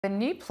A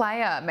new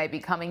player may be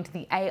coming to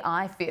the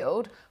AI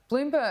field.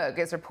 Bloomberg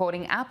is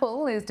reporting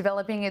Apple is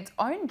developing its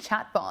own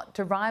chatbot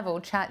to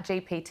rival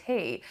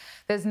ChatGPT.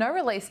 There's no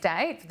release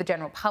date for the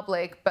general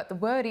public, but the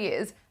word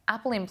is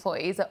Apple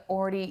employees are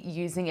already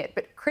using it.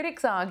 But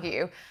critics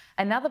argue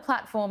another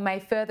platform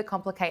may further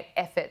complicate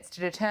efforts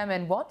to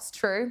determine what's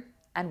true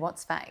and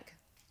what's fake.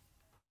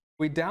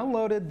 We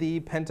downloaded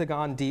the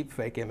Pentagon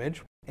deepfake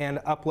image and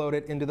upload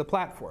it into the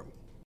platform.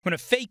 When a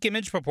fake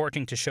image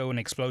purporting to show an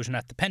explosion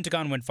at the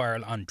Pentagon went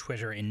viral on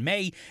Twitter in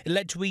May, it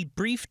led to a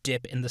brief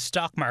dip in the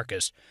stock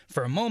market.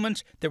 For a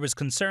moment, there was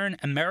concern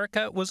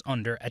America was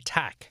under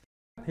attack.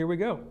 Here we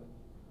go.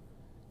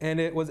 And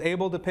it was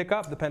able to pick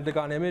up the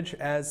Pentagon image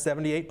as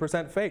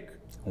 78% fake.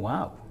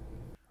 Wow.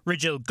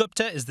 Rijul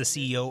Gupta is the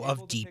CEO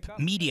of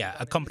DeepMedia,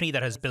 a company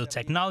that has built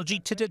technology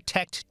to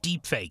detect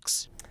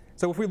deepfakes.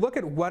 So if we look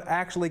at what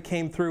actually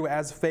came through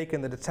as fake in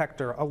the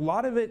detector, a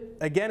lot of it,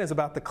 again, is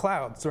about the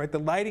clouds, right? The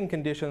lighting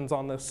conditions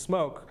on the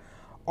smoke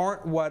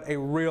aren't what a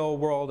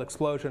real-world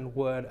explosion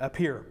would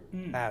appear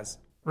as.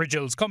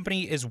 Rijul's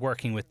company is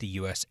working with the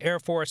US Air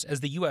Force as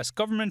the US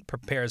government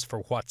prepares for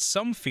what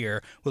some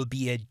fear will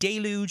be a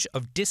deluge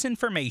of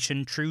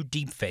disinformation through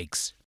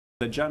deepfakes.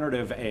 The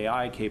generative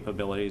AI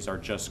capabilities are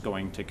just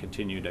going to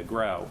continue to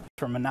grow.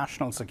 From a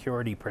national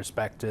security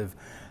perspective,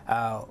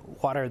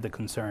 what are the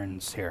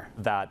concerns here?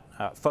 That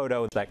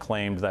photo that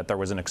claimed that there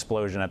was an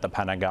explosion at the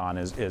Pentagon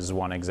is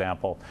one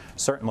example.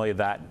 Certainly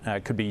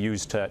that could be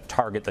used to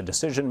target the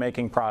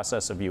decision-making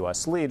process of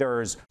U.S.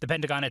 leaders. The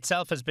Pentagon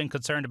itself has been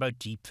concerned about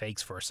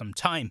deepfakes for some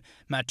time.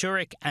 Matt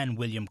Turek and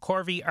William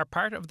Corvey are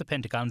part of the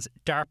Pentagon's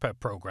DARPA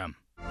program.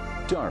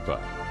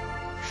 DARPA,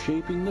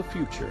 shaping the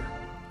future.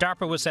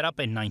 DARPA was set up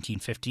in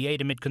 1958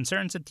 amid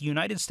concerns that the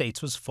United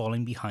States was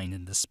falling behind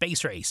in the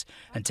space race,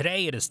 and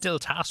today it is still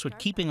tasked with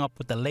keeping up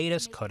with the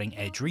latest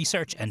cutting-edge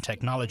research and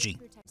technology.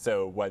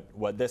 So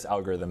what this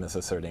algorithm is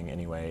asserting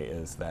anyway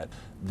is that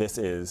this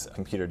is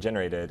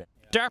computer-generated.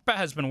 DARPA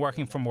has been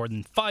working for more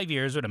than 5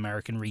 years with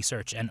American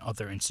research and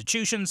other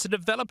institutions to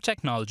develop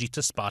technology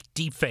to spot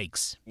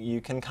deepfakes. You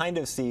can kind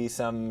of see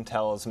some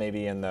tells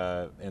maybe in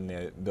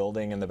the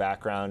building in the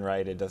background,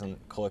 right? It doesn't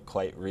look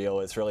quite real.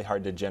 It's really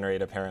hard to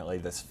generate apparently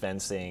this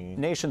fencing.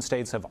 Nation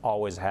states have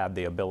always had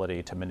the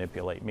ability to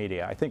manipulate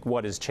media. I think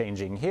what is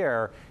changing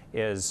here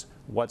is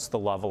what's the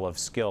level of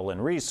skill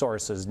and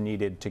resources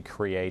needed to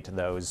create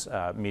those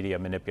media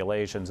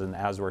manipulations, and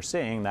as we're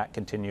seeing, that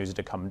continues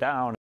to come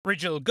down.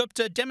 Rijul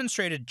Gupta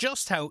demonstrated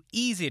just how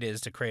easy it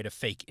is to create a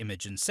fake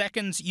image in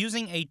seconds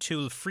using a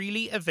tool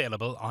freely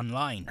available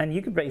online. And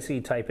you could basically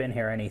type in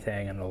here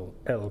anything and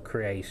it'll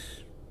create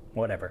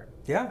whatever.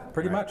 Yeah,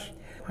 pretty much.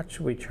 What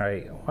should we try?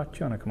 What do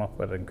you want to come up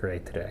with and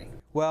create today?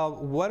 Well,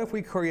 what if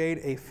we create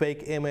a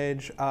fake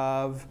image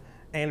of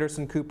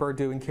Anderson Cooper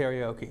doing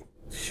karaoke?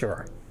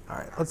 Sure. All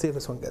right, let's see if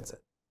this one gets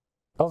it.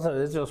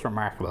 Also, it's just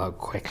remarkable how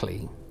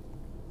quickly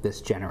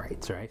this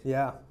generates, right?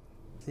 Yeah.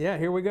 Yeah,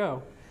 here we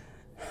go.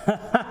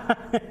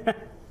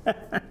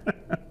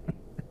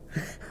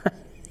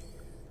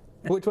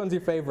 Which one's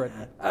your favorite?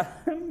 I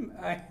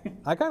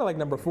kind of like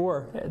number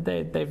 4.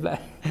 They've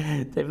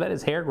let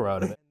his hair grow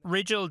out of it.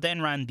 Rijul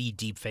then ran the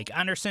deepfake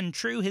Anderson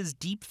through his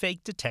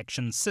deepfake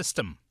detection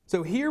system.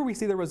 So here we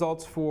see the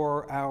results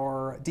for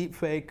our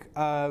deepfake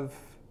of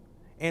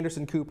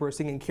Anderson Cooper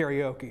singing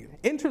karaoke.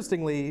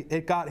 Interestingly,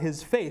 it got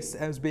his face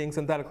as being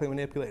synthetically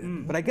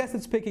manipulated. But I guess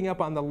it's picking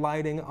up on the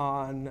lighting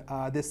on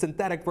this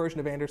synthetic version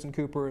of Anderson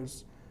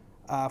Cooper's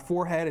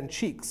forehead and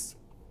cheeks.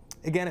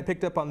 Again, it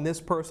picked up on this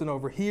person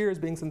over here as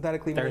being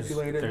synthetically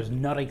manipulated. There's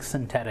nothing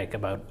synthetic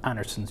about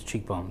Anderson's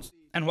cheekbones.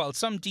 And while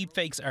some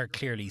deepfakes are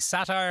clearly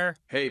satire,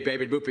 hey,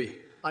 baby boopy,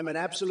 I'm an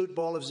absolute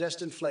ball of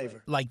zest and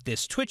flavor. Like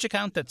this Twitch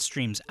account that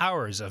streams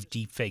hours of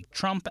deepfake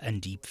Trump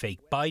and deepfake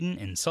Biden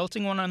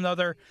insulting one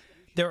another,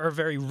 there are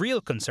very real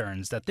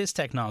concerns that this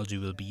technology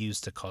will be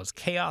used to cause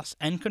chaos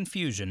and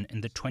confusion in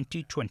the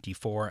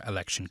 2024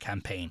 election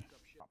campaign.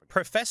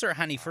 Professor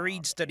Hani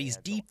Farid studies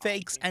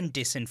deepfakes and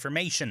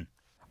disinformation.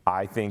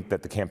 I think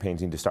that the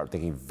campaigns need to start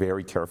thinking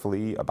very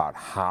carefully about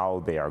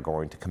how they are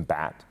going to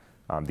combat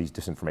these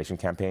disinformation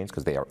campaigns,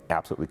 because they are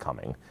absolutely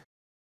coming.